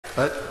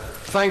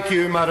Thank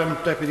you, Madam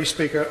Deputy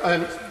Speaker.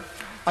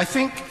 I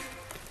think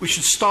we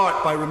should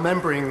start by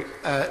remembering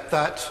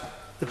that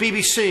the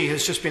BBC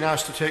has just been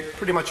asked to take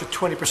pretty much a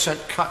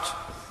 20% cut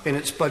in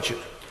its budget.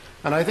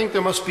 And I think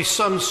there must be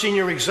some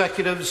senior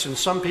executives and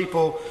some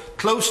people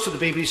close to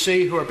the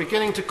BBC who are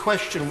beginning to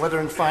question whether,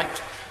 in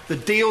fact, the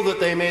deal that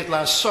they made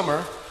last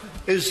summer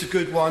is a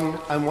good one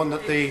and one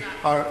that they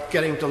are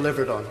getting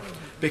delivered on.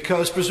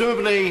 Because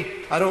presumably,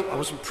 I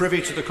wasn't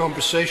privy to the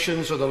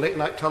conversations or the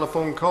late-night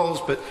telephone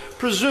calls, but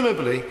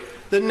presumably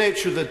the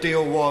nature of the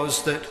deal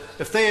was that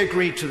if they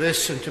agreed to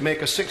this and to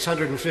make a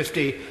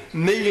 £650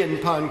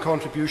 million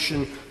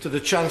contribution to the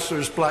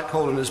Chancellor's black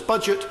hole in his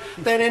budget,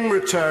 then in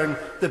return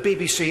the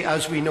BBC,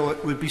 as we know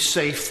it, would be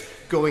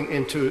safe going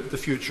into the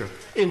future.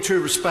 In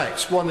two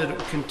respects. One, that it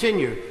would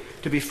continue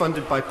to be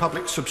funded by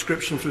public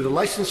subscription through the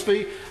licence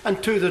fee,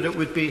 and two, that it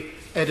would be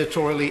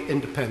editorially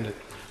independent.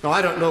 Now,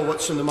 I don't know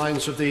what's in the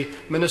minds of the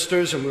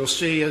ministers, and we'll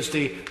see as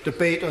the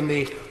debate on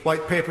the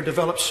White Paper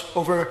develops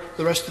over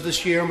the rest of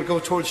this year and we go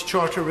towards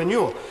Charter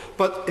renewal.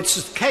 But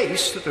it's the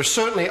case that there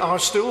certainly are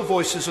still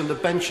voices on the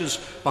benches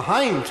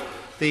behind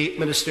the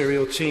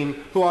ministerial team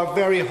who are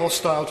very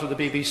hostile to the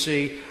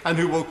BBC and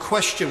who will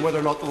question whether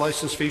or not the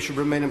licence fee should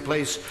remain in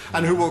place,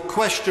 and who will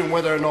question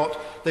whether or not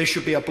they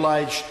should be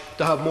obliged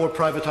to have more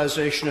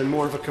privatisation and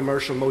more of a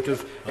commercial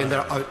motive in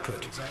their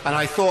output. And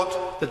I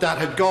thought that that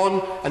had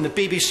gone, and the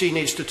BBC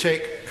needs to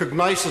take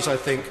cognizance, I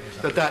think,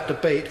 that that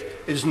debate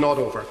is not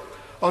over.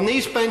 On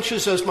these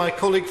benches, as my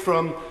colleague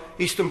from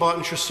Eastern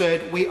Bartonshire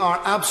said, we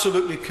are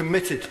absolutely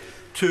committed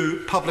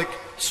to public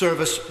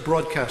service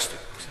broadcasting.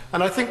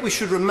 And I think we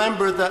should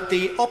remember that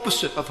the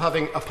opposite of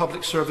having a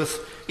public service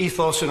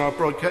ethos in our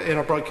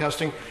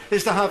broadcasting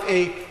is to have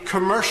a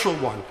commercial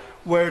one,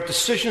 where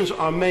decisions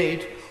are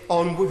made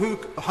on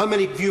how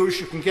many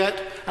viewers you can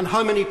get and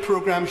how many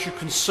programmes you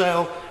can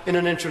sell in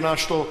an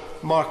international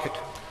market.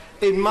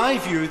 In my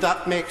view,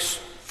 that makes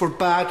for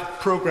bad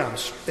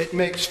programmes. It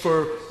makes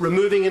for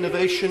removing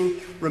innovation,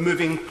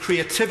 removing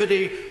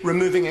creativity,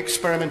 removing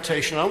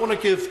experimentation. I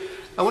want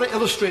to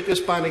illustrate this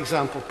by an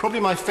example. Probably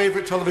my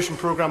favourite television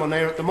programme on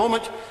air at the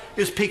moment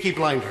is Peaky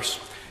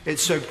Blinders.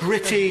 It's a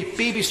gritty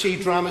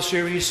BBC drama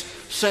series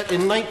set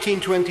in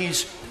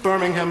 1920s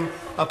Birmingham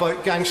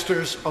about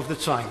gangsters of the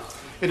time.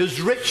 It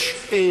is rich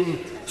in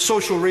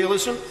social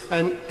realism,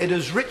 and it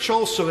is rich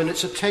also in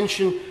its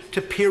attention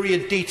to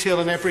period detail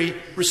in every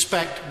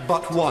respect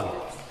but one.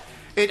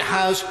 It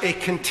has a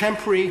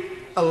contemporary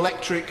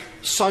electric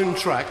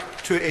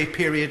soundtrack to a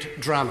period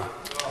drama.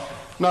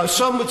 Now,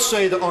 some would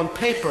say that on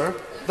paper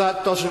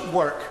that doesn't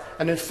work,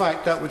 and in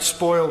fact that would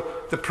spoil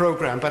the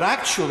programme. But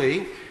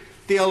actually,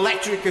 the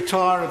electric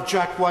guitar of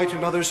Jack White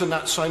and others in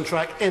that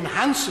soundtrack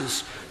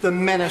enhances the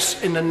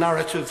menace in the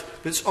narrative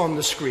that's on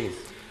the screen.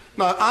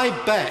 Now, I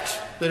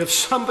bet that if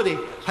somebody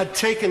had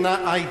taken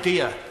that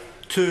idea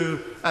to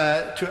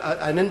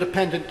an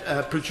independent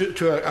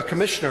to a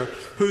commissioner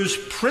whose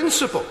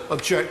principal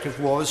objective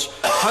was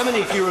how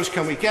many viewers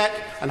can we get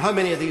and how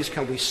many of these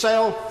can we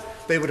sell,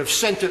 they would have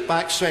sent it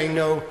back saying,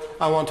 no,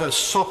 I want a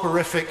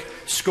soporific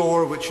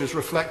score which is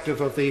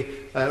reflective of the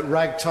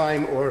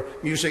ragtime or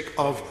music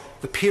of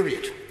the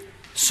period.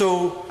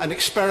 So an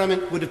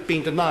experiment would have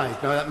been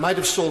denied. Now, that might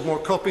have sold more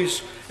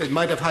copies, it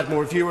might have had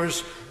more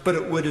viewers, but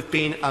it would have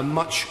been a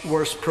much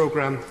worse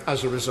programme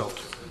as a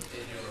result.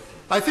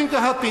 I think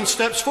there have been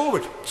steps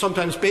forward,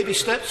 sometimes baby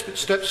steps, but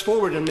steps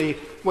forward in the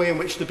way in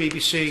which the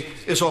BBC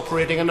is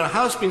operating, and there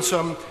has been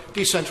some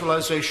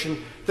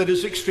decentralisation that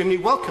is extremely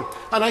welcome,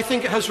 and I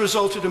think it has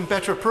resulted in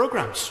better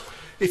programmes.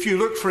 If you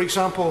look, for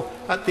example,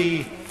 at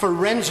the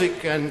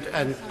forensic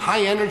and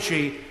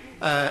high-energy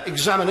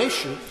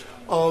examination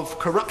of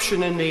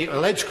corruption in the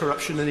alleged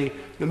corruption in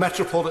the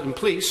Metropolitan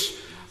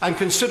Police, and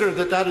consider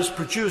that that is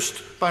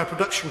produced by a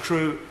production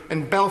crew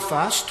in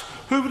Belfast,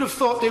 who would have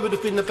thought they would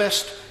have been the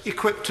best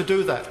equipped to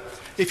do that?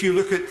 If you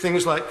look at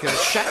things like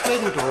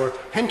Shetland or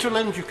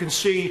Hinterland, you can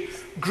see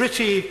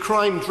gritty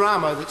crime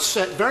drama that's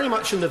set very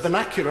much in the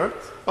vernacular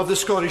of the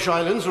Scottish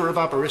Islands or of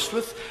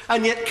Aberystwyth,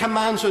 and yet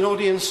commands an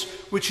audience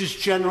which is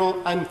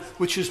general and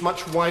which is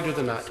much wider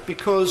than that.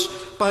 Because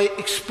by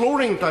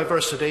exploring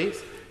diversity,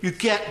 you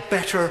get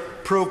better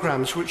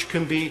programmes which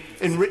can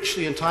enrich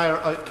the entire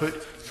output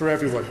for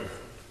everyone.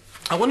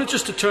 I wanted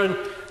just to turn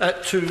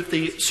to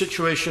the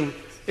situation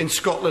in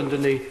Scotland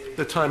in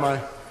the time I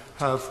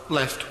have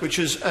left, which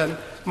is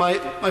my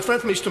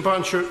friend from Eastern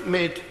Bartonshire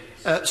made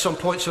some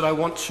points that I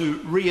want to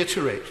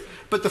reiterate.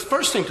 But the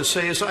first thing to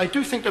say is that I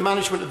do think the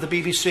management of the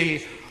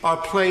BBC are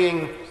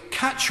playing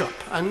catch-up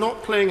and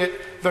not playing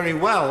it very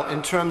well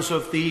in terms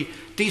of the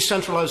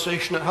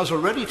decentralisation that has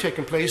already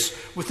taken place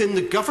within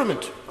the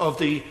government of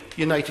the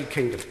United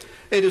Kingdom.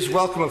 It is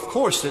welcome, of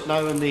course, that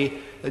now in the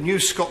new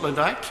Scotland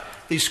Act,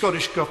 the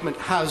Scottish Government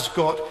has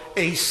got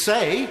a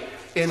say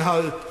in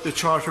how the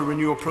Charter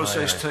renewal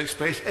process takes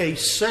place, a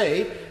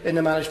say in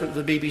the management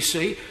of the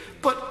BBC.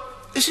 But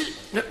is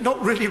it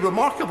not really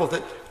remarkable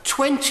that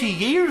 20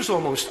 years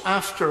almost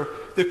after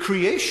the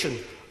creation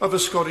of a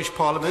Scottish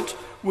Parliament,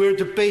 we're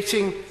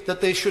debating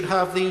that they should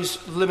have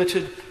these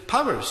limited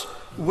powers?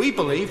 we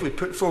believe, we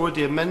put forward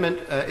the amendment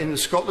in the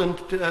Scotland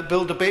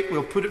Bill debate,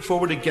 we'll put it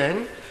forward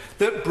again,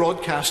 that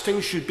broadcasting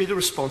should be the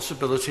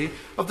responsibility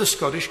of the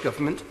Scottish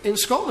Government in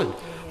Scotland.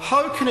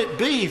 How can it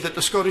be that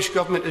the Scottish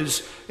Government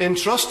is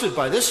entrusted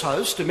by this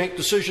House to make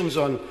decisions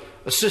on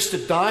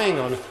assisted dying,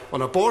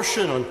 on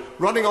abortion, on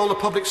running all the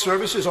public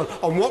services,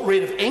 on what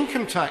rate of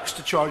income tax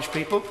to charge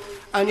people,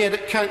 and yet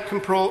it can't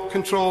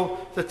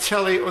control the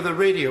telly or the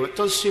radio? It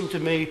does seem to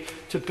me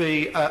to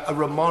be a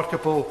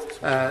remarkable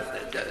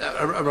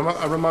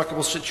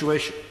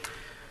situation.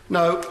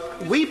 Now,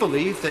 we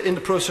believe that in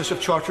the process of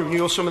charter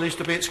renewal, some of these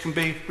debates can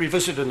be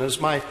revisited. And as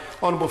my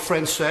honourable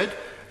friend said,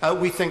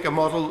 we think a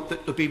model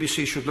that the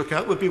BBC should look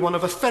at would be one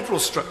of a federal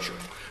structure,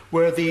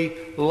 where the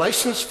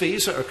licence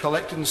fees that are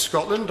collected in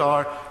Scotland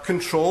are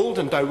controlled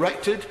and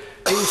directed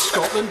in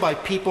Scotland by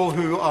people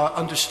who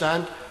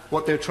understand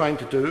what they're trying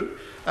to do,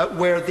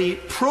 where the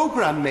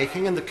programme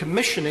making and the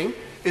commissioning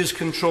is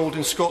controlled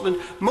in Scotland,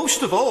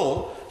 most of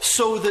all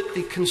so that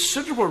the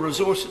considerable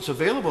resources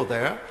available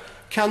there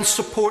can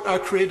support our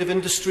creative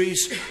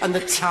industries and the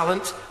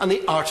talent and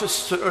the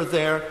artists that are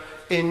there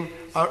in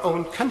our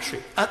own country.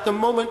 At the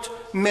moment,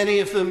 many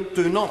of them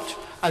do not,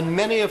 and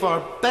many of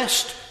our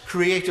best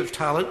creative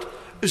talent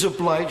is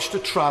obliged to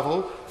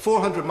travel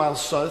 400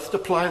 miles south to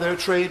ply their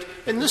trade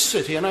in this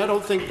city, and I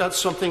don't think that's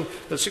something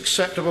that's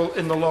acceptable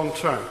in the long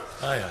term.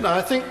 Now,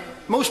 I think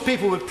most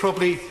people would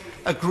probably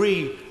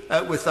agree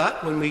with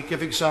that when we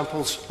give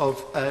examples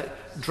of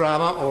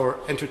drama or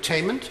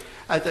entertainment,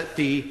 that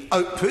the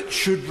output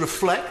should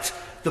reflect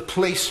the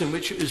place in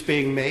which it is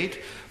being made,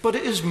 but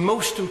it is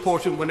most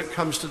important when it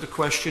comes to the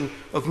question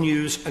of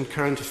news and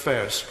current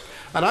affairs.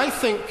 And I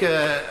think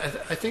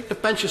the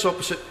benches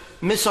opposite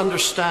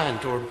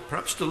misunderstand, or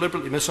perhaps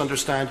deliberately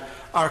misunderstand,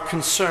 our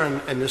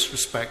concern in this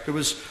respect. There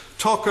was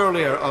talk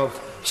earlier of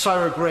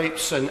sour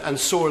grapes and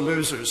sore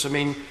losers. I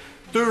mean,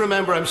 do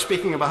remember I'm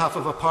speaking on behalf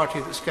of a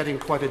party that's getting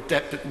quite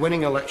adept at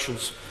winning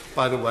elections,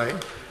 by the way.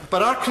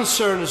 But our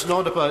concern is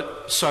not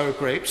about sour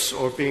grapes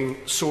or being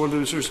sore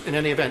losers in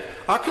any event.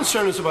 Our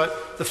concern is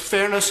about the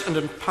fairness and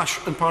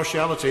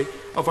impartiality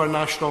of our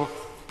national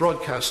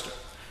broadcaster.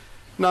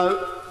 Now,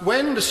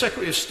 when the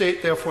Secretary of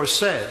State therefore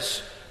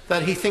says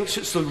that he thinks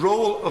it's the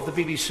role of the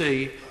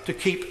BBC to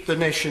keep the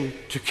nation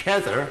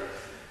together,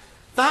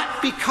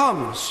 that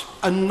becomes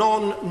a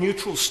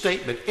non-neutral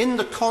statement in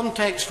the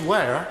context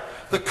where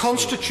the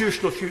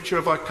constitutional future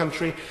of our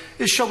country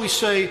is, shall we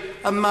say,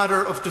 a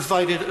matter of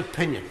divided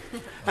opinion.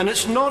 And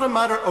it's not a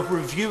matter of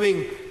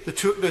reviewing the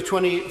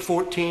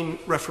 2014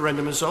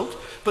 referendum result,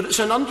 but it's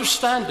an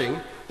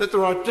understanding that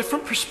there are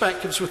different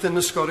perspectives within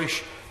the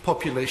Scottish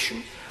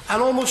population,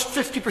 and almost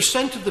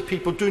 50% of the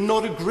people do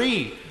not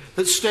agree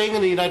that staying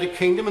in the United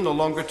Kingdom in the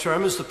longer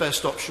term is the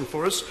best option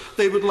for us.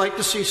 They would like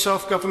to see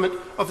self-government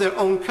of their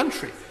own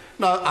country.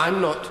 Now,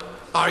 I'm not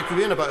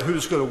arguing about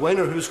who's going to win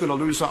or who's going to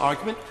lose that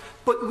argument,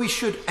 but we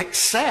should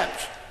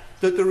accept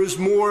that there is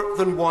more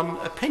than one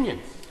opinion.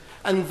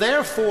 And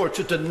therefore,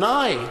 to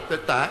deny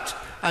that,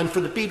 and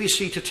for the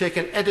BBC to take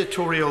an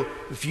editorial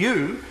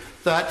view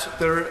that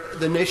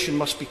the nation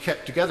must be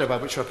kept together, by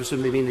which I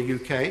presume they mean the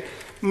UK,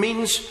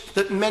 means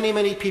that many,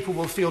 many people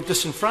will feel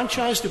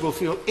disenfranchised, they will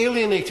feel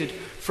alienated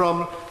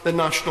from the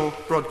national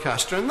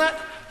broadcaster. And that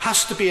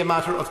has to be a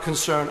matter of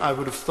concern, I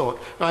would have thought.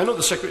 Now, I know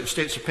the Secretary of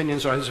State's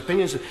opinions are his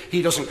opinions.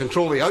 He doesn't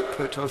control the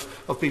output of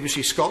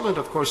BBC Scotland,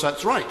 of course,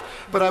 that's right.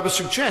 But I would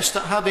suggest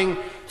that having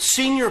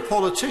senior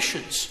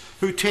politicians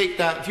who take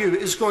that view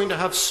is going to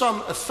have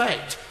some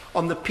effect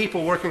on the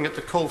people working at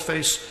the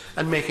coalface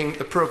and making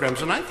the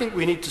programmes. And I think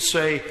we need to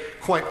say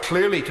quite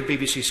clearly to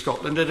BBC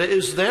Scotland that it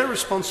is their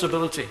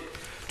responsibility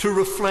to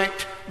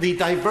reflect the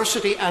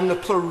diversity and the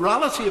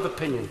plurality of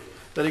opinion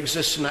that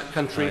exists in that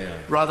country,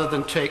 rather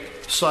than take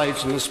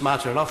sides in this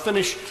matter. And I'll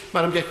finish,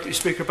 Madam Deputy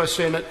Speaker, by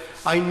saying that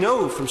I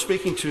know from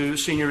speaking to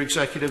senior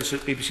executives at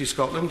BBC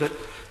Scotland that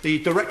the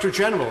Director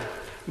General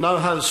now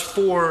has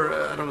 4,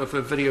 I don't know if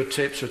they're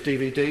videotapes or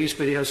DVDs,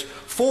 but he has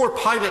 4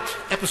 pilot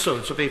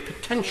episodes of a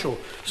potential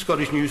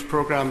Scottish news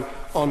programme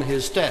on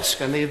his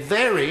desk, and they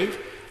vary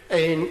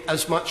in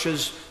as much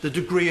as the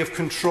degree of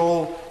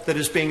control that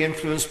is being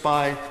influenced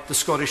by the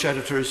Scottish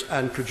editors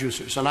and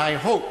producers. And I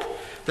hope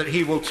that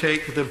he will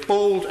take the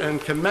bold and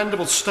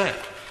commendable step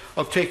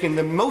of taking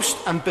the most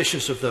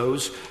ambitious of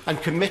those and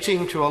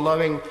committing to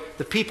allowing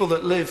the people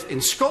that live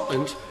in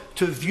Scotland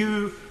to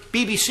view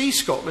BBC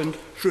Scotland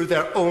through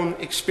their own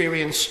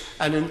experience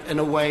and in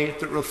a way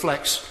that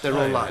reflects their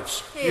own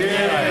lives.